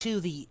to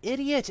the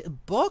Idiot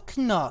Book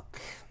Nook.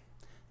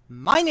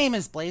 My name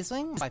is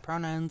Blazewing. My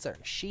pronouns are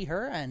she,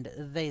 her, and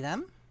they,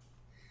 them.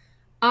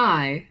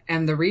 I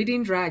am the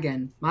Reading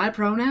Dragon. My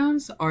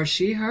pronouns are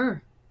she,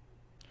 her.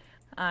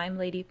 I'm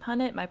Lady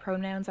Punnet. My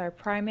pronouns are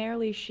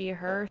primarily she,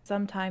 her,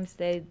 sometimes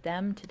they,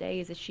 them. Today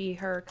is a she,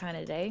 her kind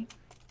of day.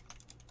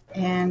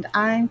 And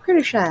I'm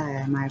pretty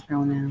shy. My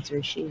pronouns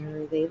are she,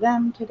 her, they,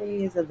 them.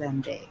 Today is a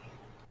them day.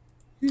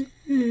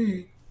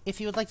 If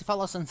you would like to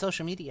follow us on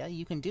social media,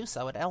 you can do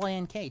so at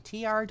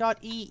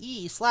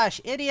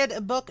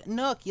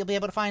lanktr.ee/idiotbooknook. You'll be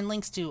able to find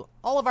links to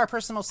all of our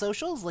personal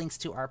socials, links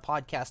to our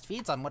podcast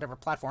feeds on whatever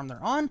platform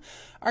they're on,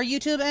 our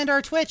YouTube and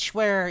our Twitch,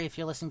 where if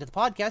you're listening to the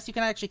podcast, you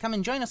can actually come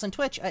and join us on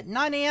Twitch at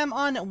 9 a.m.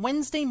 on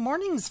Wednesday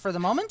mornings for the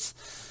moment,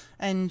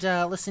 and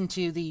listen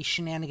to the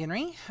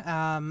shenaniganry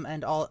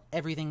and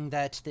everything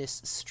that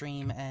this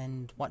stream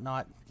and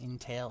whatnot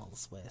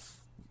entails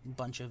with a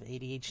bunch of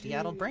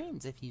ADHD-addled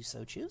brains, if you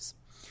so choose.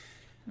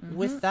 Mm-hmm.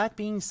 With that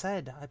being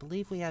said, I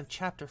believe we have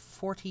chapter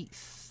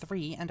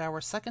 43 and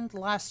our second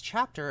last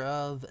chapter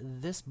of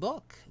this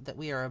book that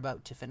we are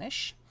about to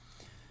finish.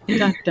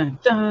 Dun, dun,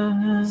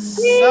 dun.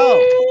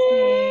 So,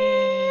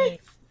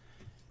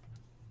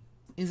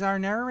 is our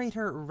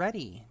narrator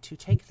ready to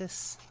take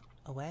this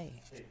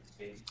away?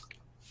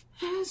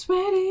 As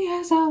ready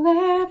as I'll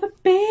ever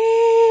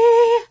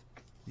be.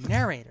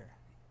 Narrator,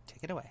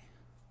 take it away.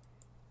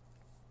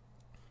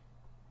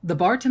 The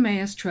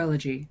Bartimaeus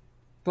Trilogy,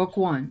 Book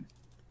 1.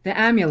 The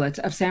Amulet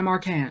of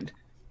Samarkand,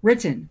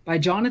 written by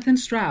Jonathan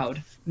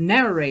Stroud,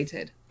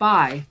 narrated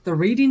by the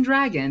Reading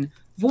Dragon,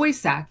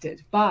 voice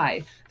acted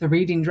by the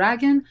Reading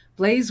Dragon,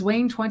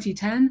 Blazewing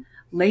 2010,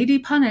 Lady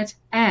Punnet,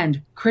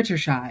 and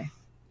Crittershy.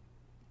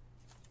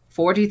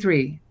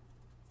 43.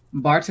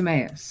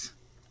 Bartimaeus.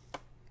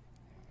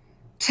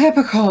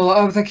 Typical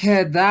of the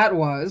kid that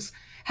was,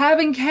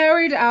 having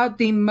carried out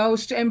the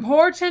most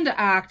important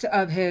act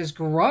of his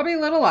grubby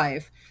little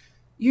life,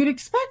 you'd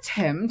expect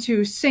him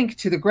to sink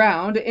to the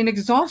ground in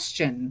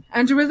exhaustion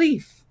and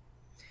relief.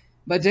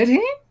 But did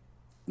he?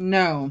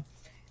 No.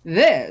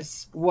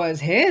 This was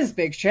his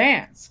big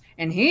chance,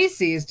 and he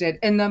seized it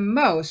in the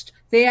most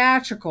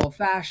theatrical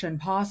fashion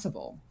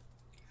possible.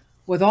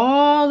 With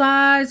all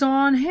eyes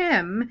on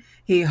him,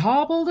 he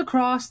hobbled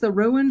across the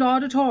ruined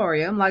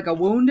auditorium like a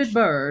wounded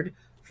bird,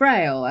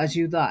 frail as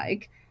you'd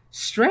like,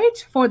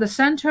 straight for the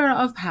center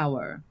of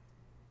power.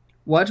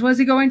 What was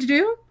he going to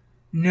do?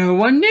 No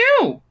one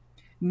knew.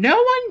 No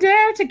one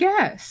dared to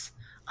guess.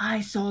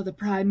 I saw the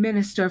Prime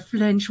Minister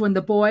flinch when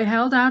the boy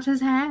held out his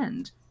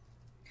hand.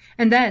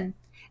 And then,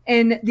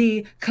 in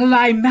the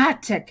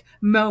climactic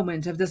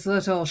moment of this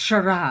little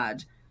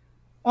charade,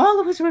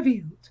 all was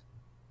revealed.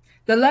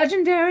 The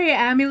legendary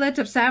Amulet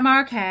of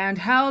Samarkand,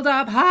 held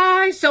up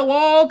high so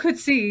all could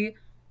see,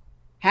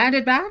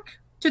 handed back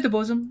to the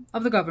bosom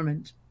of the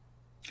government.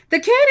 The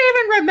kid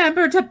even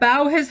remembered to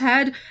bow his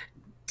head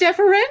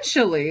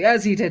deferentially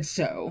as he did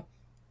so.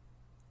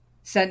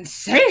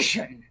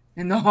 Sensation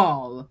in the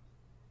hall.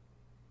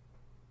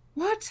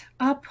 What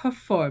a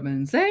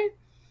performance, eh?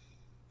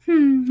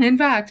 In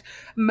fact,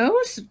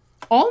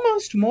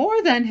 almost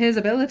more than his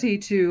ability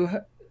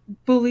to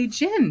bully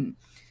Jin.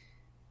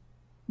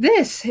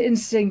 This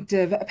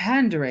instinctive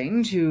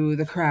pandering to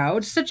the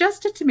crowd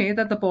suggested to me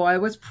that the boy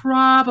was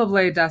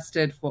probably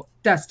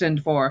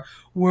destined for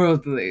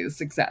worldly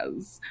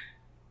success.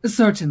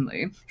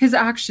 Certainly, his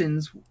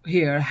actions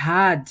here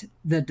had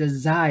the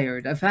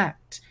desired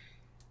effect.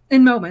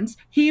 In moments,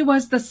 he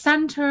was the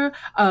center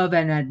of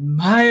an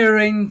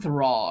admiring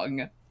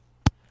throng.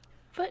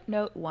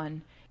 Footnote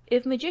 1.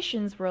 If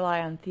magicians rely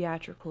on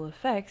theatrical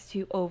effects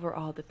to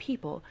overawe the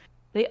people,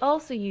 they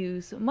also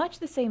use much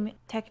the same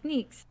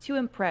techniques to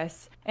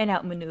impress and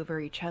outmaneuver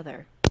each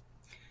other.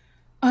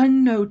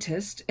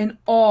 Unnoticed in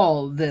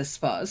all this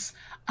fuss,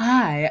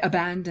 I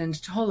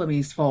abandoned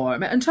Ptolemy's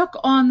form and took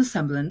on the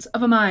semblance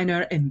of a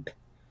minor imp,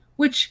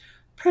 which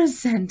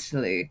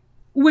presently,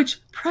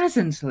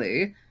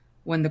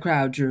 when the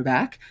crowd drew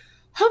back,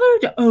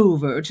 hovered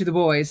over to the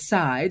boy's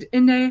side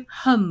in a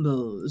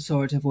humble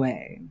sort of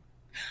way.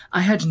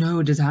 I had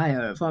no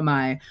desire for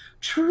my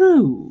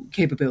true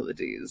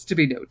capabilities to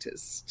be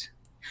noticed.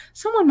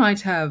 Someone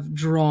might have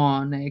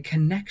drawn a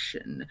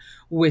connection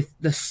with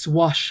the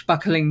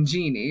swashbuckling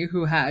genie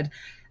who had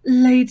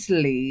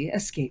lately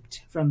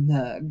escaped from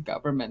the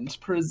government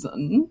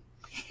prison.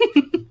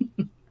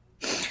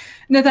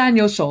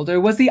 Nathaniel's shoulder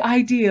was the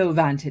ideal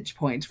vantage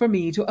point for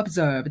me to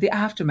observe the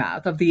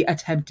aftermath of the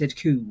attempted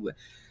coup,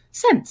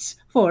 since,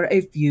 for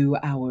a few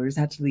hours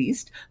at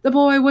least, the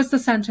boy was the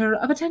center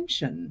of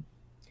attention.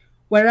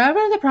 Wherever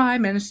the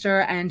Prime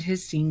Minister and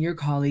his senior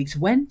colleagues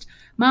went,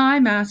 my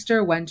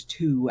master went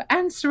too,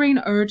 answering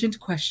urgent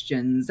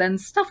questions and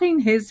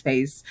stuffing his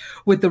face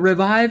with the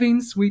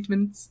reviving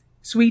sweetmeats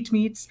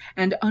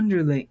and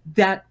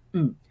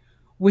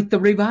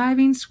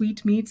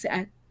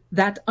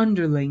that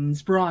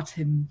underlings brought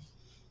him.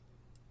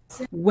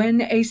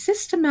 When a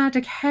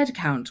systematic head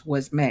count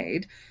was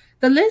made,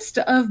 the list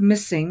of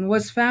missing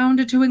was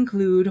found to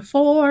include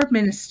 4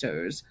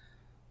 ministers,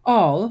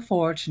 all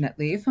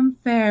fortunately from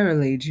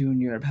fairly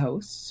junior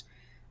posts,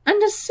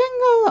 and a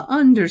single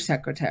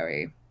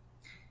undersecretary.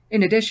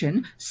 In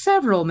addition,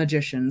 several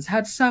magicians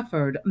had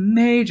suffered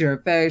major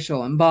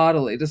facial and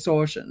bodily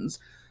distortions,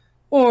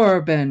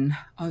 or been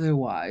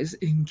otherwise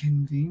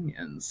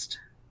inconvenienced.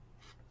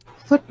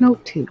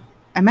 Footnote 2.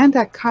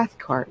 Amanda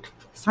Cathcart,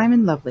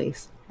 Simon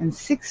Lovelace, and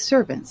 6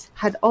 servants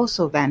had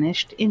also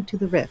vanished into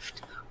the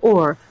rift,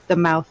 or the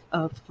mouth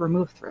of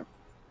Vermouthroom.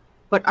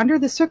 But under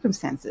the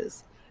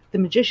circumstances, the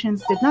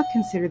magicians did not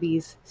consider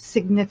these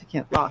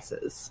significant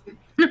losses.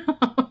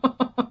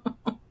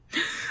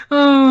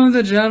 Oh,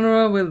 the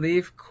general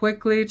relief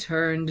quickly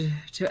turned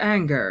to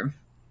anger.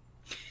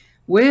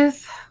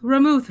 With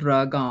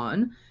Ramuthra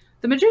gone,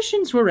 the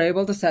magicians were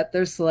able to set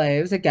their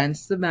slaves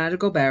against the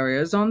magical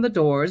barriers on the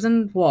doors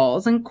and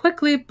walls and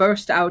quickly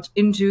burst out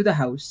into the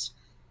house.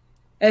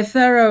 A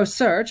thorough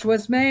search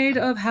was made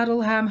of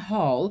Haddleham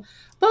Hall,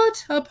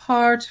 but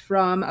apart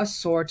from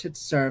assorted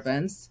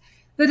servants,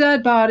 the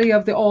dead body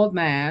of the old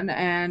man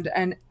and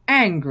an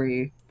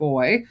angry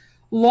boy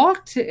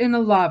locked in a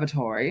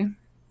lavatory.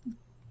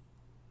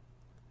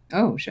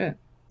 Oh, shit.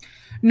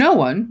 No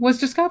one was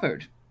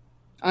discovered.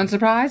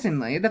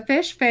 Unsurprisingly, the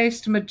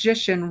fish-faced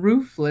magician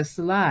Rufus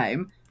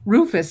Lime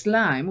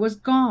was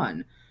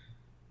gone,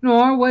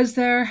 nor was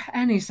there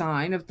any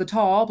sign of the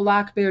tall,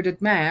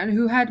 black-bearded man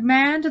who had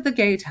manned the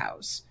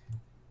gatehouse.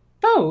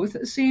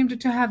 Both seemed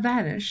to have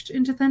vanished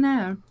into thin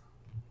air.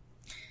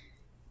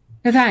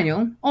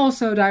 Nathaniel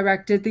also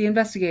directed the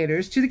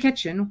investigators to the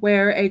kitchen,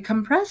 where a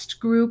compressed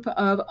group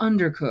of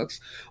undercooks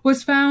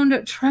was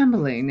found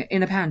trembling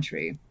in a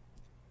pantry.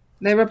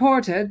 They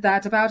reported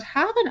that about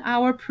half an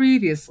hour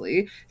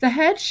previously, the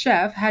head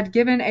chef had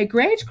given a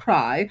great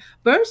cry,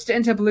 burst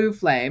into blue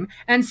flame,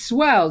 and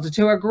swelled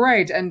to a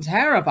great and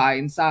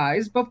terrifying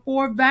size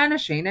before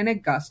vanishing in a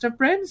gust of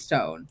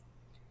brimstone.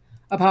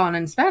 Upon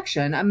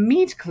inspection, a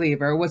meat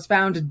cleaver was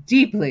found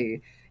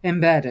deeply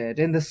embedded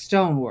in the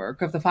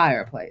stonework of the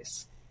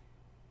fireplace.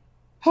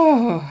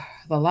 Oh,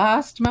 the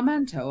last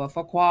memento of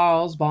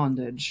Fouquar's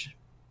bondage.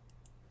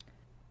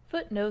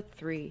 Footnote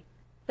 3.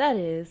 That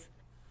is,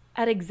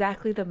 at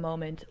exactly the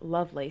moment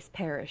Lovelace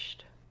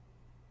perished.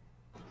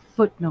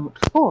 Footnote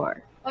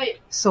 4.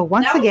 So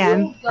once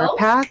again, our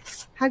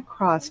paths had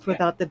crossed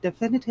without a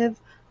definitive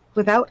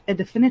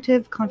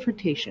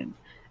confrontation.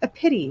 A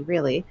pity,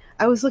 really.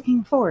 I was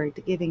looking forward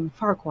to giving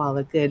Farquhar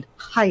a good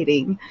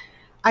hiding.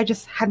 I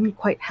just hadn't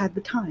quite had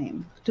the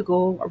time to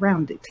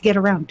get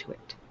around to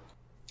it.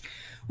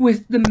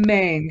 With the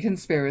main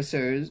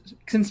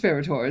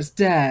conspirators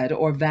dead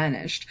or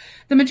vanished,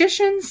 the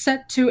magicians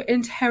set to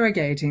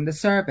interrogating the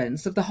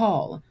servants of the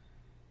hall.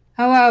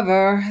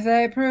 However,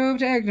 they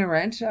proved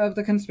ignorant of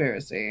the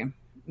conspiracy.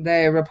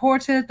 They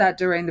reported that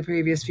during the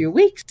previous few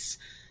weeks,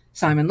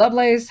 Simon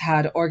Lovelace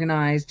had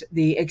organized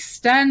the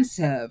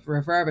extensive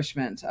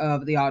refurbishment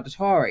of the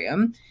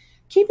auditorium,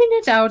 keeping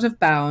it out of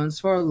bounds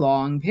for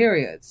long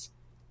periods.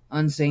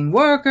 Unseen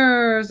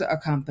workers,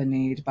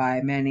 accompanied by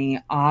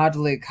many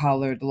oddly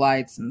colored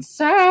lights and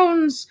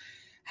sounds,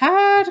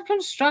 had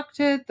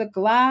constructed the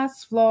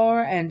glass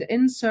floor and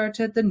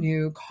inserted the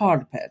new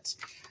carpet,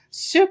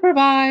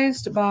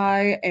 supervised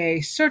by a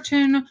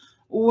certain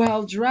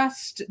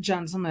well-dressed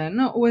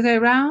gentleman with a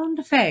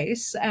round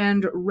face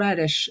and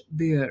reddish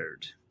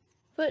beard.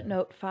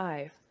 Footnote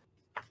 5.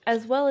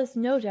 As well as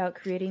no doubt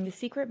creating the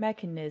secret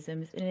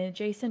mechanisms in an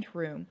adjacent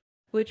room,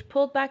 which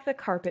pulled back the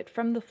carpet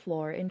from the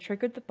floor and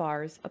triggered the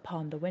bars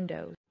upon the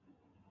windows.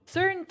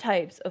 Certain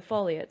types of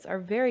foliates are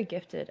very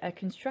gifted at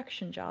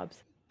construction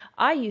jobs.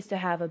 I used to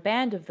have a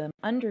band of them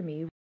under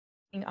me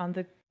working on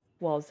the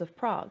walls of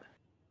Prague.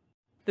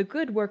 They're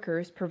good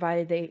workers,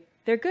 provided they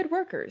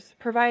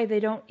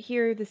don't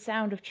hear the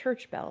sound of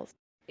church bells,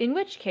 in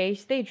which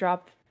case they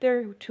drop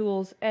their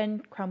tools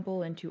and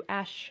crumble into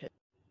ashes.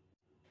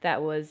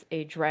 That was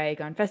a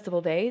drag on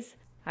festival days.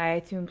 I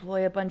had to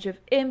employ a bunch of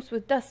imps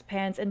with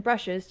dustpans and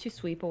brushes to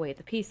sweep away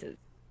the pieces.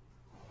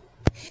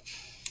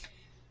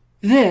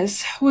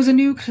 This was a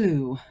new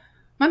clue.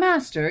 My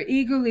master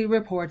eagerly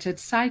reported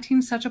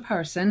sighting such a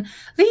person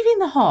leaving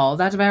the hall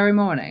that very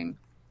morning,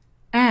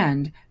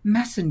 and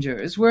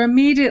messengers were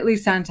immediately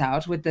sent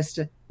out with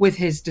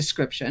his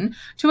description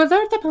to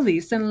alert the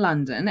police in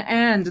London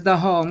and the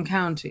home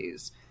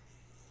counties.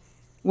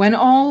 When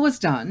all was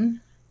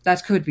done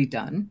that could be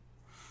done,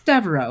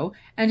 Devereux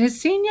and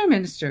his senior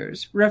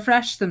ministers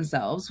refreshed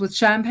themselves with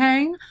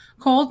champagne,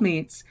 cold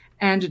meats,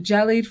 and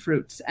jellied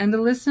fruits, and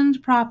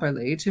listened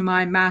properly to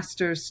my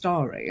master's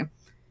story.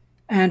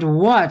 And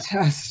what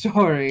a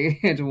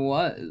story it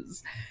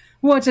was!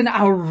 What an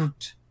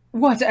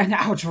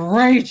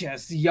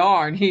outrageous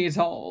yarn he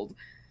told!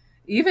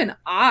 Even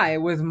I,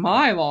 with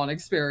my long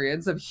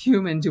experience of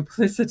human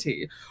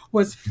duplicity,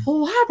 was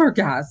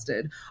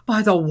flabbergasted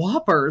by the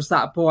whoppers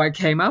that boy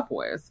came up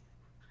with.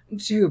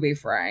 To be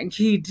frank,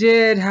 he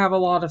did have a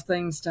lot of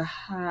things to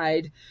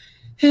hide.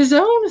 His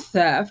own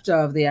theft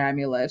of the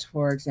amulet,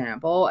 for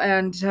example,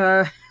 and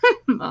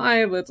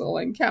my little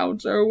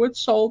encounter with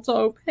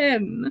Sholto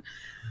Pin.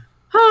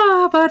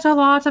 But a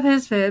lot of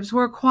his fibs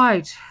were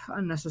quite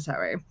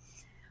unnecessary.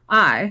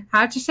 I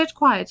had to sit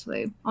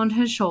quietly on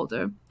his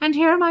shoulder and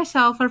hear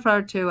myself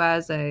referred to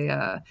as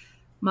a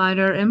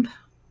minor imp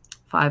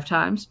 5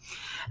 times,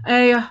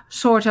 a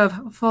sort of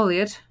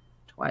foliot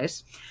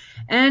twice,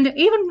 and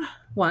even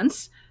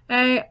once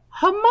a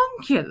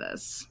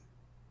homunculus.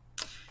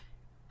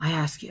 I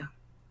ask you,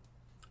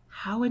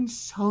 how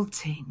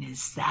insulting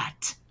is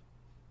that?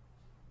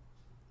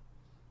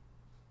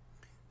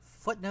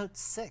 Footnote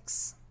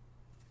 6.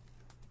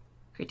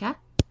 Krita?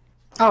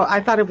 Oh,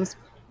 I thought it was.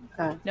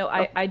 No,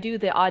 I do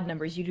the odd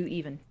numbers, you do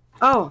even.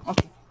 Oh,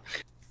 okay.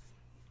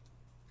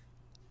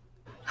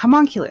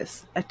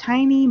 Homunculus, a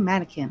tiny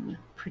mannequin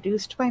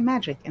produced by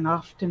magic and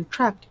often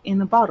trapped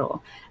in a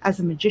bottle as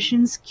a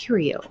magician's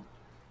curio.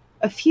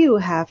 A few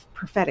have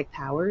prophetic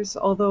powers,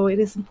 although it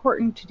is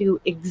important to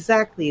do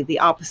exactly the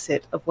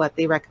opposite of what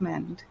they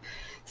recommend,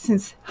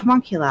 since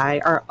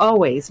homunculi are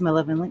always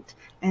malevolent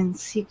and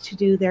seek to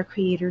do their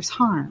creators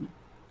harm.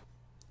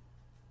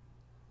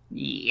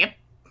 Yep.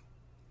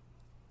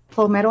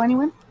 Full metal,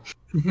 anyone?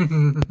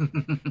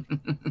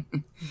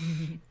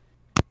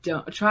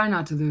 Don't try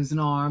not to lose an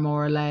arm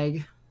or a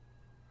leg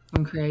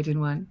when creating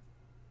one,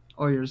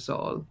 or your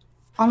soul.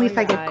 Only Or if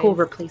I your get cool eyes.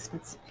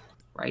 replacements.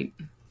 Right.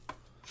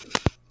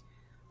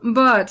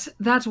 But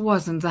that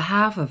wasn't the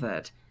half of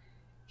it.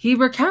 He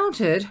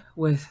recounted,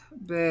 with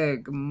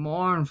big,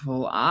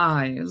 mournful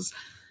eyes,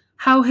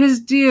 how his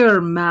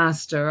dear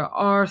master,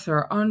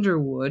 Arthur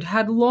Underwood,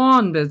 had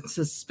long been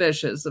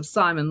suspicious of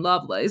Simon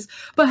Lovelace,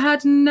 but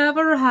had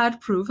never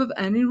had proof of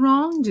any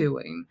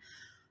wrongdoing.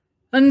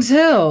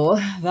 Until,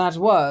 that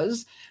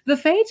was, the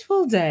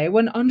fateful day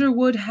when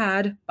Underwood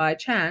had, by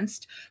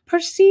chance,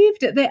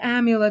 perceived the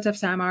amulet of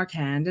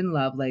Samarkand in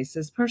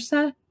Lovelace's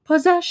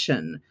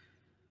possession.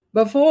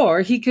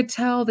 Before he could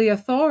tell the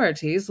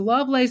authorities,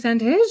 Lovelace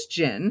and his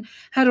djinn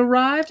had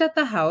arrived at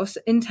the house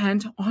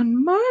intent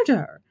on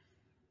murder.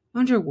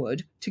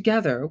 Underwood,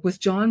 together with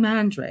John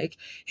Mandrake,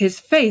 his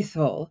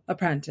faithful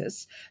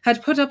apprentice,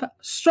 had put up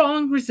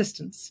strong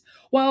resistance,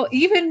 while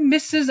even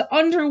Mrs.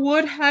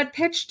 Underwood had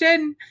pitched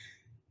in,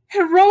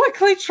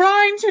 heroically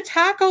trying to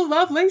tackle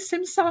Lovelace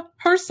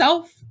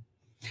herself.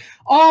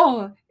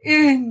 All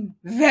in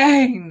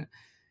vain.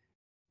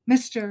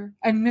 Mr.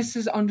 and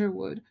Mrs.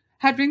 Underwood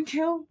had been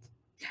killed,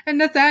 and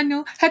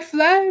Nathaniel had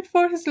fled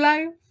for his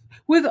life,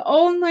 with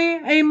only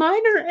a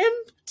minor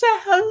imp to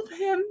help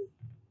him.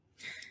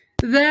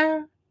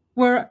 There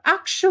were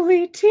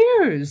actually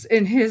tears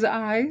in his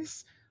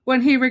eyes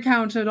when he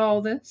recounted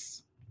all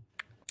this.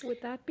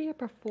 Would that be a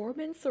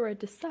performance or a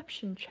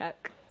deception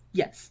check?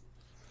 Yes.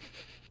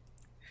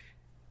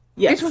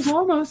 Yes. It was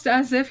almost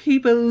as if he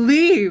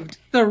believed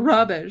the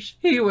rubbish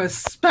he was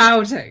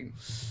spouting.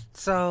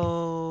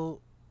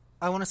 So,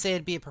 I want to say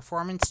it'd be a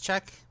performance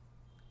check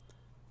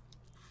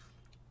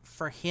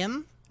for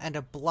him and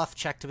a bluff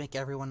check to make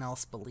everyone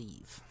else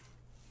believe.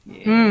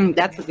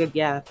 That's a good,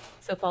 yeah.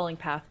 So following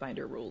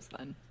Pathfinder rules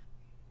then.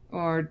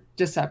 Or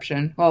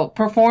deception. Well,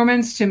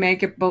 performance to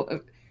make it...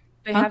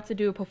 They have to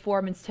do a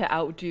performance to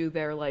outdo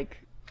their,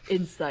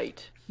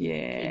 insight. Yeah.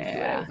 Into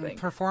it, I think.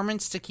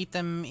 Performance to keep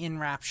them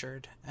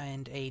enraptured,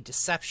 and a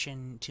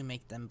deception to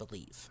make them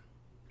believe.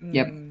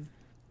 Yep.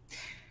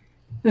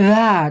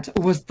 That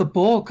was the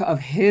bulk of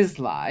his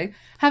lie.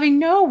 Having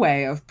no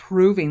way of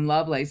proving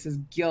Lovelace's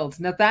guilt,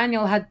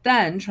 Nathaniel had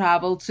then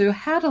traveled to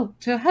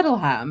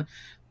Heddleham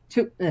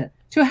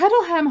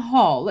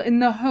Hall in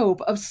the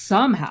hope of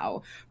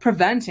somehow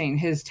preventing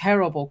his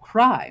terrible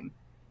crime.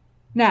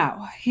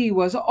 Now, he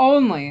was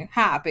only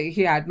happy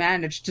he had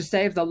managed to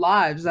save the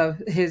lives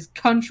of his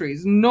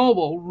country's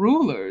noble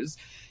rulers,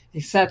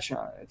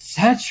 etc.,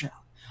 etc.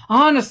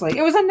 Honestly,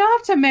 it was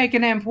enough to make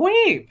an imp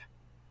weep.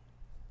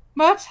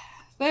 But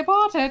they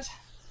bought it.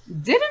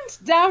 Didn't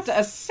doubt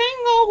a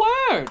single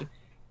word.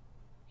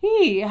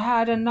 He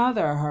had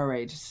another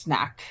hurried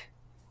snack,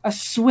 a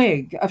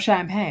swig of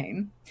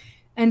champagne,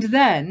 and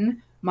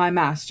then my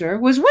master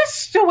was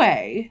whisked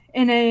away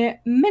in a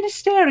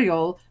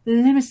ministerial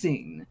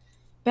limousine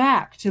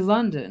back to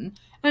London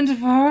and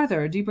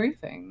further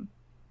debriefing.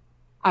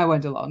 I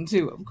went along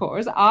too, of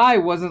course. I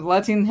wasn't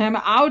letting him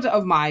out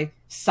of my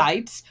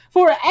sights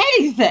for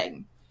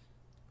anything.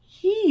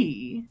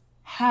 He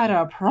had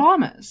a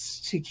promise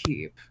to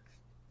keep.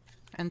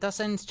 And thus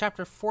ends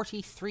chapter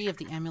 43 of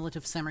the Amulet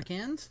of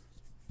Samarkand.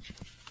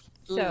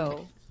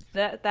 So,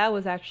 that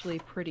was actually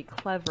pretty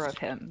clever of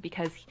him,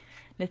 because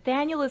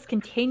Nathaniel is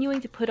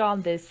continuing to put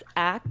on this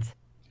act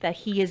that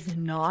he is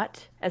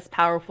not as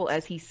powerful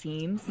as he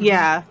seems.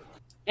 Yeah.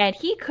 And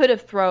he could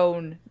have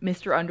thrown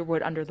Mr.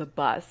 Underwood under the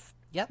bus.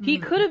 Yep. He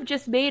could have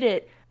just made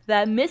it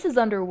that Mrs.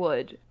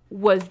 Underwood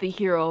was the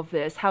hero of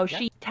this, how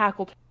she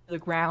tackled him to the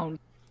ground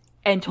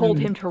and told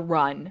him to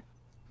run.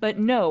 But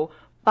no,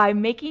 by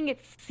making it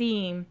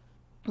seem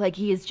like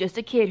he is just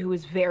a kid who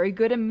is very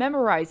good at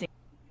memorizing,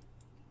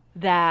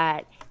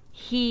 that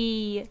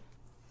his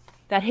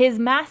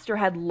master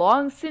had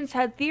long since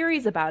had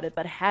theories about it,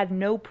 but had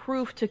no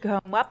proof to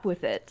come up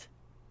with it.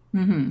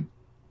 Mm-hmm.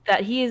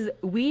 That he is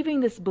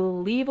weaving this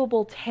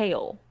believable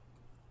tale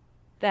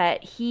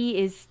that he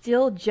is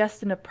still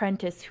just an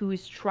apprentice who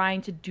is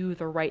trying to do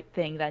the right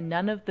thing, that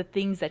none of the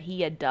things that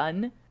he had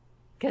done,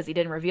 because he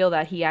didn't reveal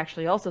that he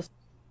actually also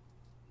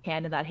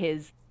can, and that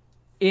his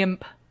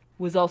imp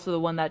was also the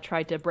one that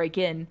tried to break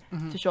in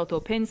to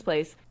Shoto Pin's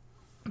place,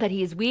 that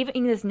he is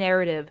weaving this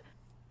narrative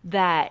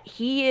that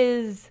he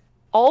is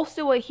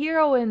also a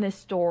hero in this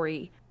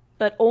story,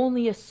 but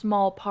only a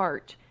small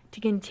part, to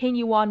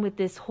continue on with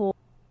this whole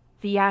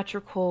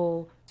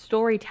theatrical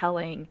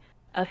storytelling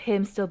of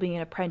him still being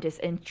an apprentice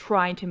and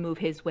trying to move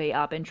his way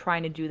up and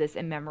trying to do this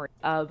in memory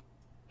of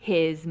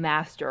his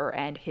master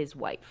and his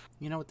wife.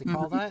 You know what they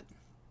call that?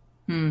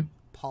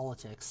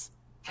 Politics.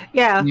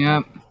 Yeah.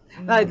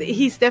 Yep.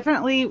 He's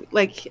definitely,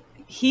 like,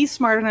 he's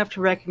smart enough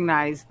to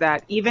recognize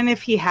that even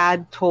if he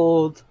had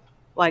told,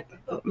 like,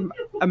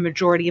 a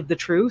majority of the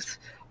truth,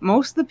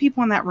 most of the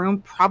people in that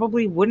room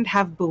probably wouldn't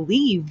have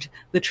believed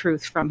the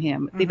truth from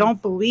him. They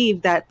don't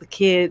believe that a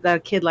kid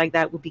like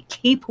that would be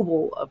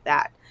capable of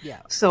that.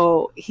 Yeah.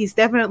 So he's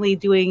definitely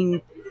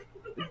doing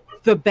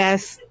the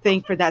best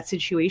thing for that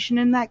situation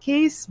in that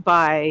case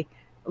by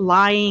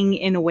lying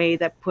in a way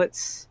that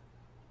puts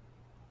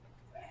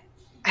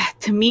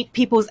to meet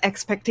people's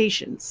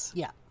expectations.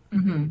 Yeah.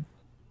 Well,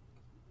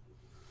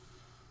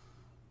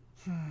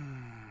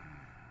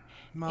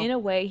 In a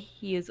way,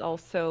 he is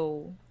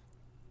also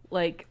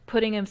like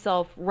putting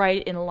himself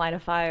right in the line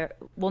of fire.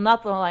 Well,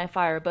 not the line of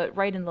fire, but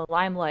right in the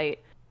limelight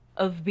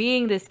of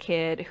being this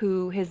kid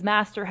who his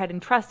master had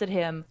entrusted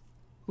him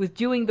with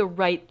doing the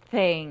right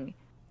thing.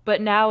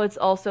 But now it's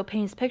also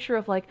paints a picture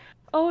of like,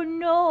 oh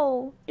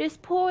no, this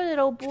poor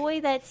little boy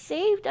that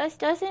saved us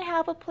doesn't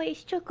have a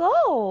place to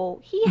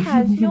go. He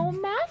has no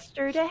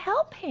master to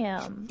help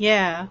him.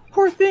 Yeah.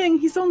 Poor thing.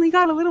 He's only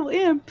got a little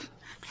imp.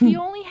 He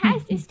only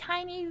has this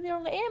tiny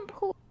little imp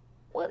who...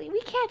 Well,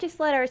 we can't just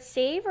let our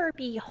savior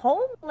be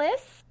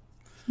homeless.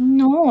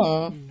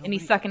 No. And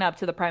he's sucking up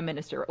to the prime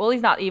minister. Well,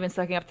 he's not even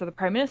sucking up to the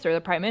prime minister.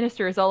 The prime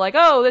minister is all like,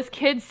 oh, this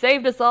kid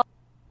saved us all.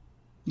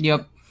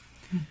 Yep.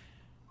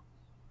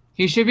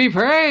 He should be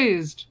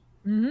praised.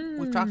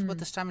 We've talked about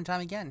this time and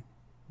time again.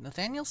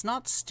 Nathaniel's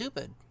not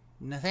stupid.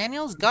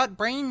 Nathaniel's got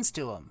brains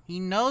to him. He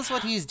knows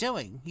what he's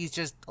doing. He's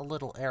just a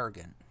little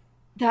arrogant.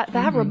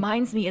 That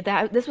reminds me of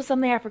that. This was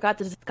something I forgot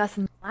to discuss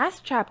in the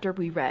last chapter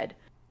we read.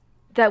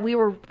 That we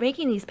were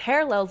making these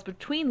parallels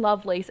between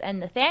Lovelace and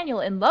Nathaniel,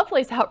 and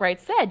Lovelace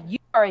outright said, you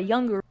are a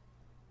younger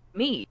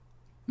me.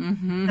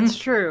 That's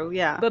true,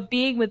 yeah. But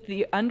being with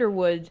the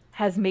Underwood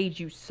has made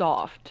you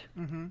soft.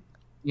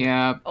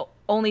 Yeah.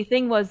 Only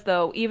thing was,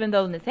 though, even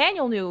though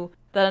Nathaniel knew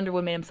that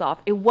Underwood made him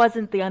soft, it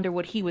wasn't the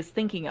Underwood he was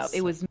thinking of.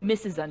 It was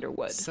Mrs.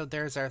 Underwood. So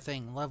there's our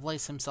thing.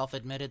 Lovelace himself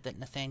admitted that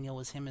Nathaniel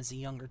was him as a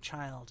younger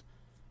child.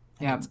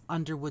 And Yeah. it's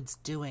Underwood's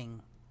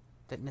doing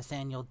that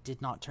Nathaniel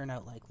did not turn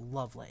out like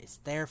Lovelace.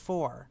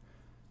 Therefore,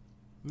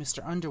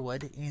 Mr.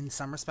 Underwood, in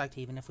some respect,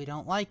 even if we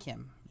don't like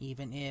him,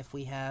 even if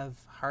we have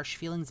harsh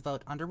feelings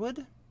about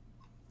Underwood,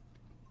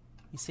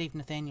 he saved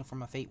Nathaniel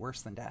from a fate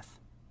worse than death.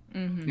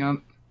 Yep.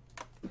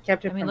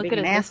 Kept it I mean, from look being at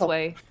it an this asshole.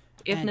 way.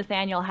 If And-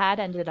 Nathaniel had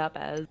ended up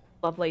as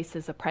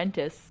Lovelace's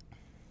apprentice,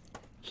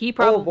 he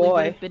probably boy.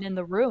 would have been in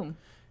the room.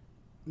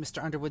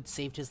 Mr. Underwood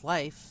saved his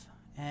life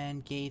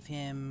and gave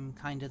him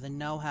kind of the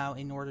know-how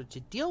in order to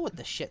deal with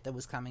the shit that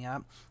was coming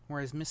up,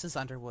 whereas Mrs.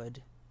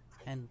 Underwood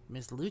and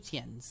Ms.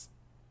 Lutyens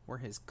were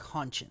his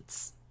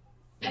conscience.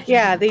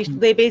 Yeah,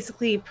 they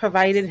basically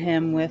provided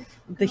him with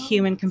the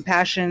human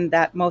compassion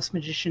that most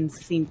magicians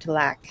seem to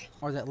lack.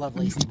 Or that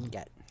Lovelace didn't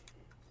get.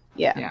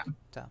 Yeah. Yeah.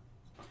 So,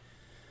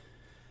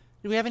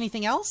 do we have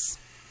anything else?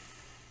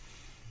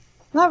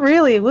 Not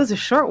really. It was a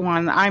short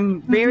one.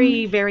 I'm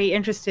very, very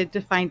interested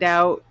to find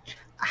out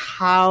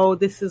how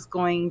this is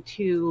going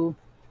to,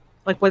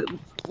 like,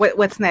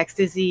 what's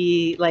next? Is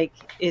the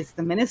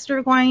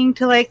minister going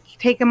to, like,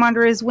 take him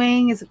under his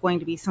wing? Is it going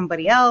to be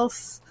somebody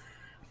else?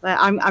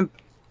 I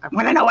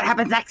want to know what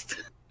happens next.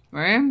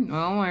 Right.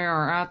 Well, we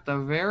are at the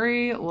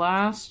very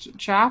last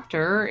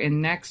chapter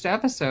in next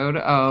episode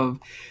of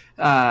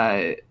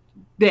the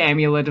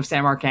Amulet of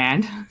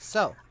Samarkand.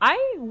 So,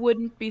 I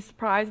wouldn't be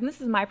surprised, and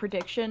this is my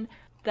prediction,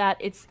 that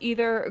it's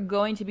either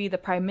going to be the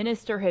Prime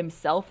Minister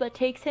himself that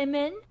takes him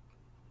in,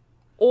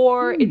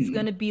 or it's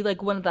going to be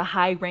like one of the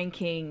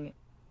high-ranking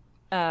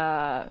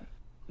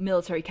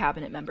military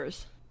cabinet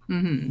members.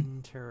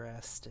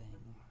 interesting.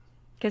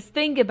 Because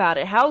think about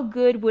it, how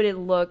good would it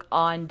look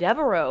on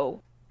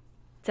Devereaux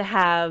to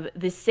have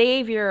the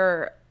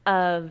savior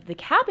of the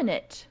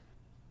cabinet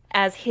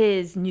as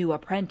his new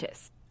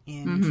apprentice?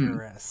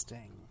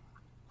 Interesting.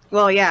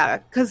 Well, yeah,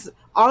 because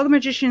all the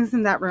magicians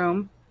in that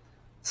room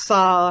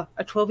saw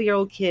a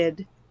 12-year-old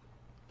kid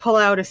pull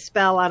out a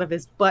spell out of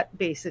his butt,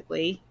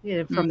 basically,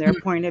 from their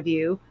point of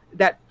view,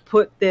 that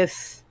put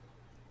this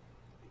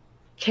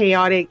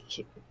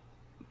chaotic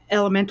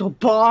elemental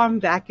bomb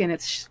back in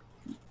its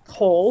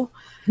hole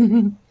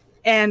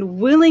and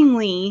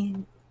willingly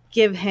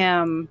give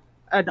him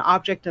an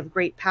object of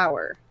great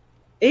power.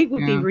 It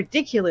would be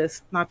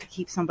ridiculous not to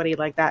keep somebody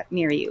like that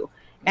near you.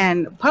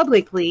 And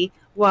publicly,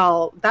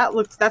 Well,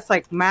 that's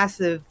like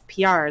massive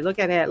PR. Look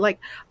at it. Like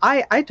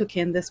I took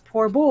in this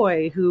poor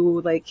boy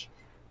who like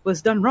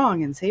was done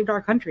wrong and saved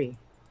our country.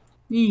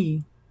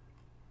 Yee.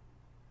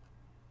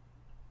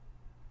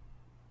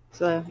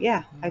 So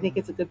yeah, I think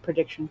it's a good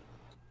prediction.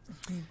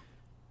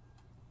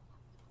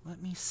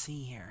 Let me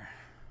see here.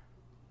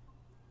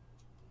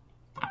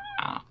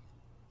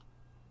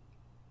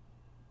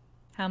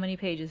 How many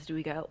pages do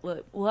we got?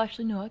 Well,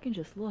 actually, no, I can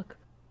just look.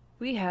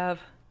 We have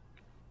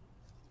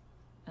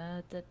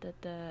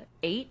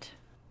 8.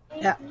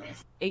 Yeah.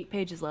 8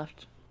 pages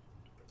left.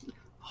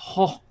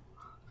 Oh.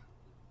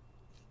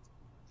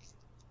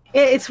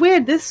 It's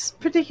weird. This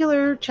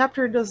particular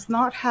chapter does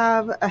not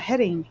have a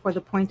heading for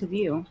the point of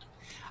view.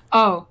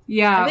 Oh,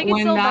 yeah. I think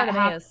it's still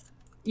Bartimaeus.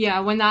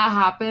 When that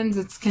happens,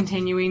 it's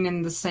continuing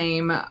in the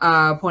same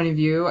point of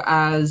view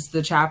as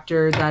the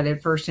chapter that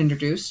it first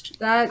introduced.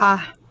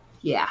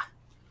 Yeah.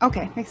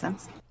 Okay, makes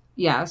sense.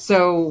 Yeah,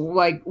 so,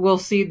 like, we'll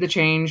see the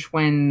change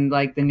when,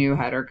 like, the new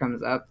header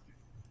comes up.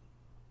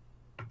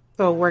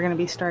 So we're going to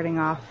be starting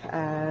off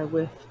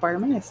with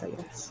Bartimaeus, I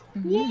guess.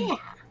 Yeah.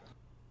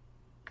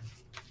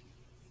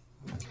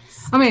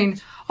 I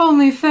mean,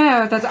 only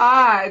fair that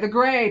I, the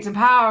great and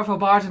powerful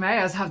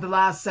Bartimaeus, have the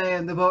last say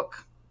in the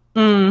book.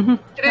 Mm-hmm.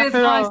 It is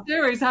my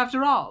series,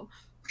 after all.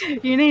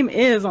 Your name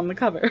is on the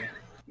cover.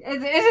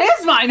 It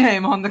is my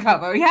name on the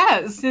cover,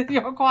 yes.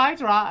 You're quite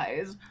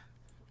right.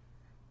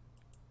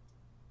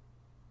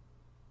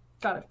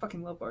 God, I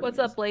fucking love Bartimaeus.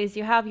 What's up, Blaze?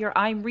 You have your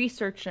I'm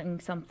researching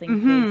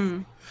something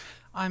face.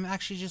 I'm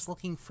actually just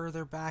looking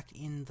further back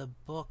in the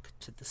book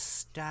to the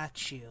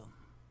statue.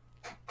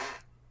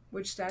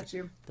 Which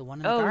statue? The one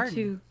in the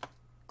garden.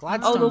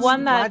 Gladstone. Oh, the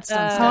one that...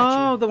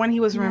 statue. The one he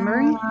was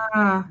remembering?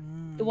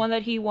 The one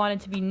that he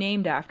wanted to be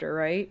named after,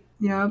 right?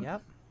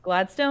 Yep.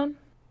 Gladstone?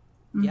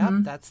 Yep,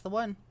 that's the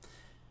one.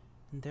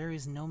 And there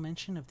is no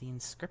mention of the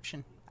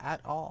inscription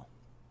at all.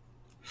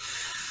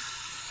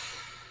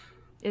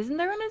 Isn't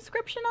there an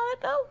inscription on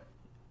it, though?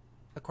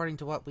 According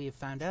to what we have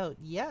found out,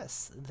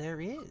 yes,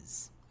 there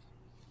is.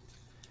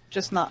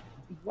 Just not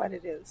what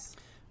it is.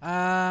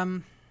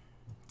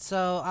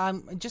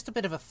 So, just a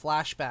bit of a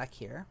flashback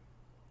here.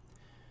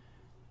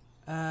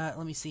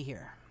 Let me see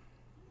here.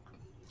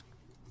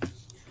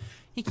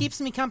 He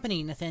keeps me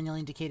company, Nathaniel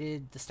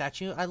indicated the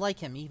statue. I like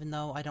him, even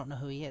though I don't know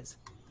who he is.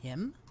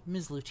 Him?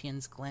 Ms.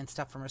 Lutyens glanced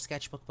up from her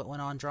sketchbook, but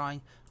went on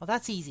drawing. Oh,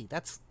 that's easy.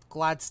 That's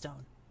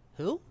Gladstone.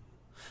 Who?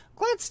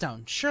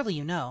 Gladstone. Surely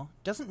you know.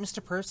 Doesn't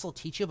Mr. Purcell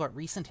teach you about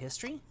recent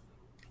history?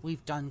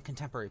 We've done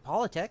contemporary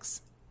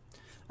politics.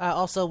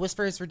 Also,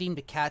 Whispers redeemed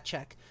a cat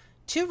check.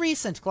 Too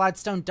recent.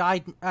 Gladstone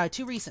died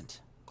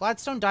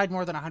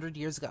more than 100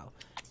 years ago.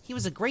 He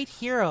was a great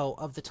hero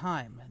of the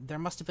time. There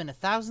must have been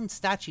 1,000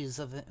 statues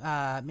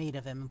made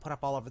of him and put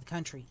up all over the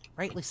country.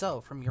 Rightly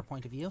so, from your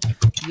point of view.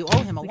 You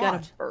owe him a lot.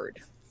 Got a bird.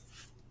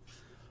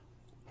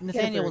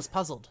 Nathaniel was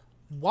puzzled.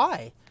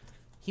 Why?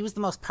 He was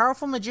the most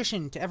powerful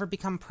magician to ever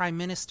become prime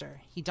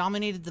minister. He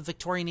dominated the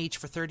Victorian age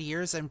for 30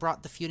 years and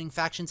brought the feuding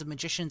factions of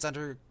magicians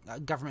under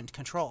government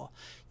control.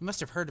 You must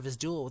have heard of his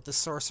duel with the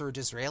sorcerer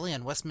Disraeli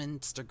on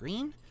Westminster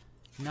Green?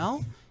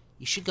 No?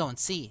 You should go and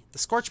see. The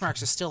scorch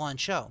marks are still on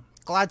show.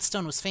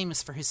 Gladstone was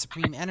famous for his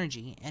supreme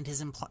energy and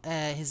his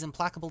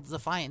implacable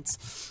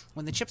defiance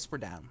when the chips were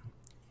down.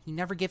 He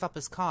never gave up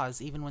his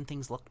cause, even when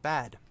things looked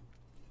bad.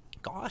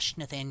 Gosh,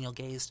 Nathaniel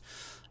gazed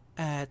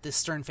at the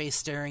stern face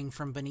staring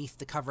from beneath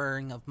the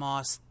covering of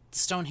moss. The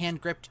stone hand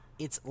gripped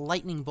its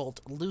lightning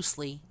bolt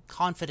loosely,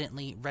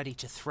 confidently, ready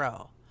to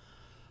throw.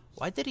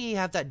 Why did he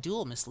have that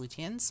duel, Miss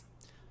Lutyens?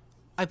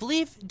 I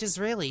believe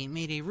Disraeli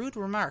made a rude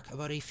remark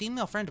about a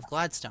female friend of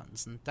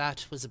Gladstone's, and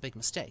that was a big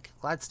mistake.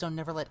 Gladstone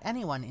never let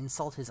anyone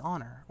insult his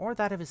honor, or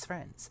that of his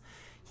friends.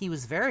 He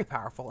was very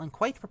powerful and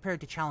quite prepared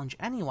to challenge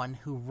anyone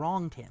who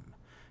wronged him.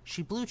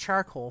 She blew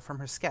charcoal from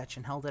her sketch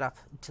and held it up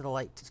to the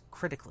light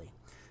critically.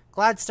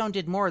 Gladstone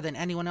did more than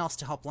anyone else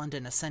to help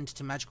London ascend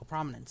to magical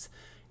prominence.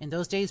 In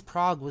those days,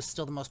 Prague was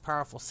still the most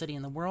powerful city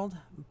in the world,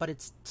 but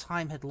its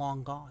time had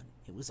long gone.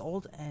 It was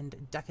old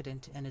and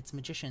decadent, and its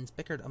magicians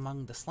bickered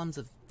among the slums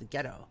of the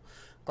ghetto.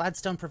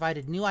 Gladstone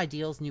provided new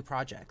ideals, new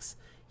projects.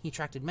 He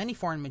attracted many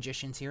foreign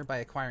magicians here by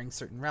acquiring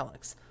certain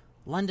relics.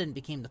 London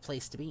became the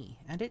place to be,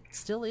 and it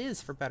still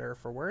is, for better or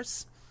for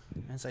worse.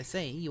 As I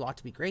say, you ought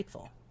to be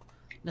grateful.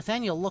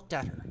 Nathaniel looked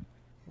at her.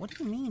 What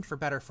do you mean, for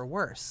better or for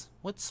worse?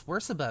 What's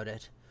worse about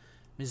it?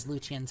 Ms.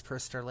 Lutyens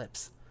pursed her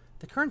lips.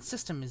 The current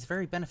system is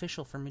very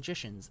beneficial for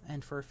magicians,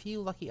 and for a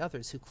few lucky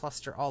others who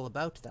cluster all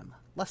about them,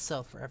 less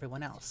so for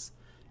everyone else.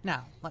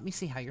 Now, let me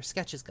see how your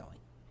sketch is going.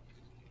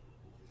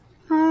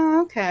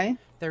 Okay.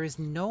 There is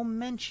no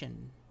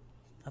mention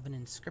of an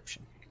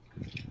inscription.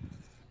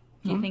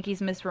 Do you think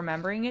he's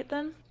misremembering it,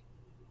 then?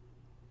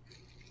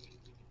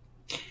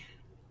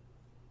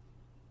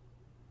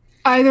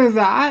 Either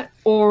that,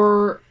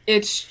 or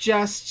it's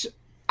just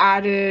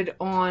added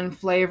on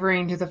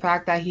flavoring to the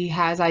fact that he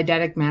has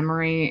eidetic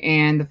memory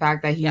and the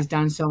fact that he's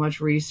done so much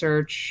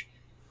research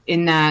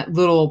in that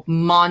little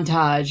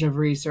montage of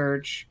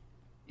research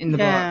in the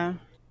book.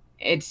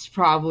 it's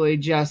probably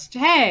just,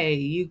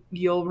 hey,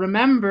 you'll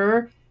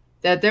remember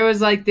that there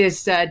was like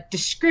this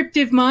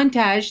descriptive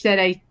montage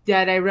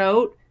that I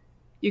wrote.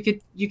 You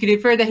could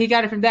infer that he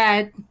got it from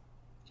that,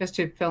 just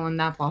to fill in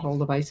that plot hole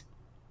device.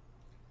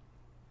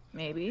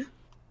 Maybe.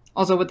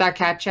 Also, with that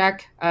cat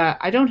check,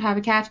 I don't have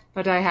a cat,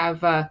 but I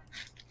have.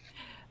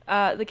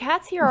 The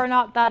cats here are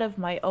not that of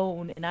my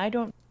own, and I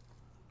don't.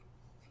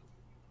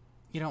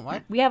 You don't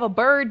what? We have a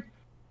bird.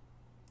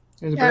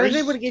 There's a I was bird.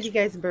 able to give you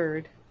guys a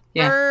bird.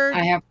 Yeah, Bird.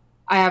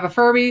 I have a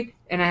Furby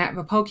and I have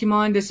a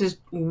Pokemon. This is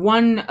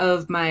one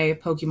of my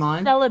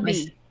Pokemon.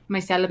 Celebi. My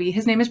Celebi.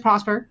 His name is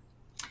Prosper.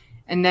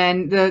 And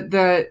then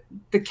the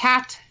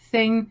cat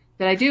thing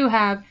that I do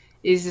have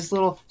is this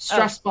little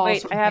stress ball.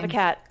 Wait, sort I of have a thing.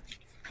 cat.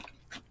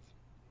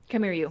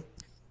 Come here, you.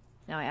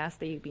 Now I ask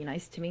that you be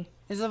nice to me.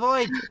 Is a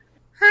void.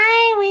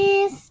 Hi,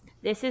 Wisp.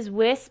 This is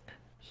Wisp.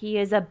 He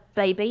is a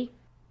baby.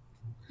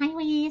 Hi,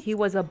 Wisp. He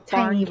was a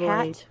Tiny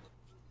barn boy. cat.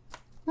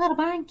 Little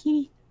barn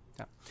kitty.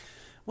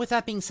 With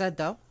that being said,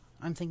 though,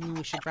 I'm thinking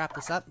we should wrap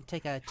this up,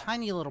 take a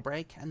tiny little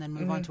break, and then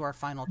move on to our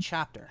final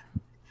chapter.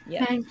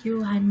 Yeah. Thank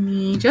you,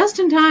 honey. Just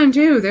in time,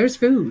 too. There's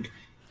food.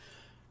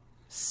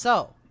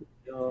 So,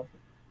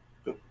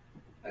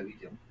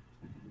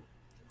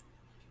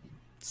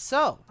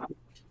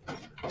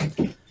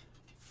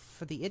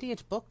 for the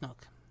Idiot Book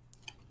Nook,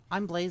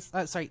 I'm Blaze.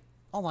 Sorry,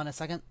 hold on a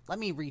second. Let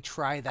me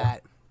retry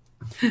that.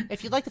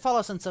 If you'd like to follow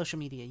us on social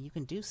media, you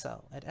can do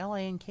so at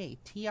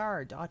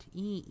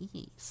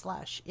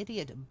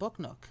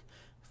lanktr.ee/idiotbooknook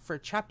for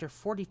chapter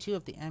 42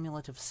 of the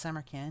Amulet of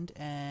Samarkand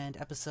and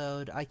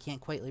episode I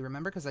can't quite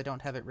remember because I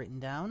don't have it written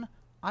down.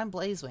 I'm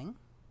Blazewing.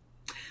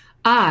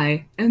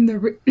 I am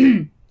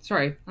the...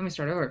 Sorry, let me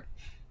start over.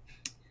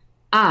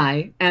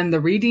 I am the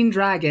Reading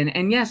Dragon,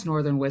 and yes,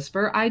 Northern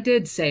Whisper, I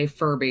did say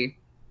Furby.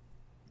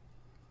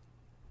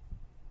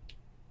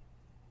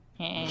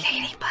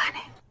 Lady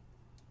Bonnet.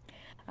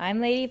 I'm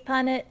Lady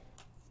Punnet.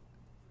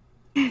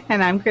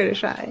 And I'm Critter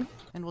Shy.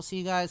 And we'll see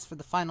you guys for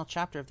the final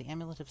chapter of the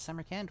Amulet of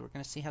Samarkand. We're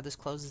going to see how this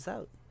closes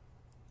out.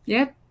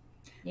 Yep.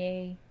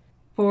 Yay.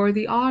 For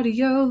the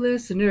audio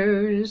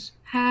listeners,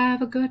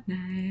 have a good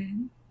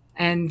night.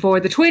 And for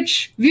the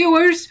Twitch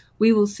viewers, we will see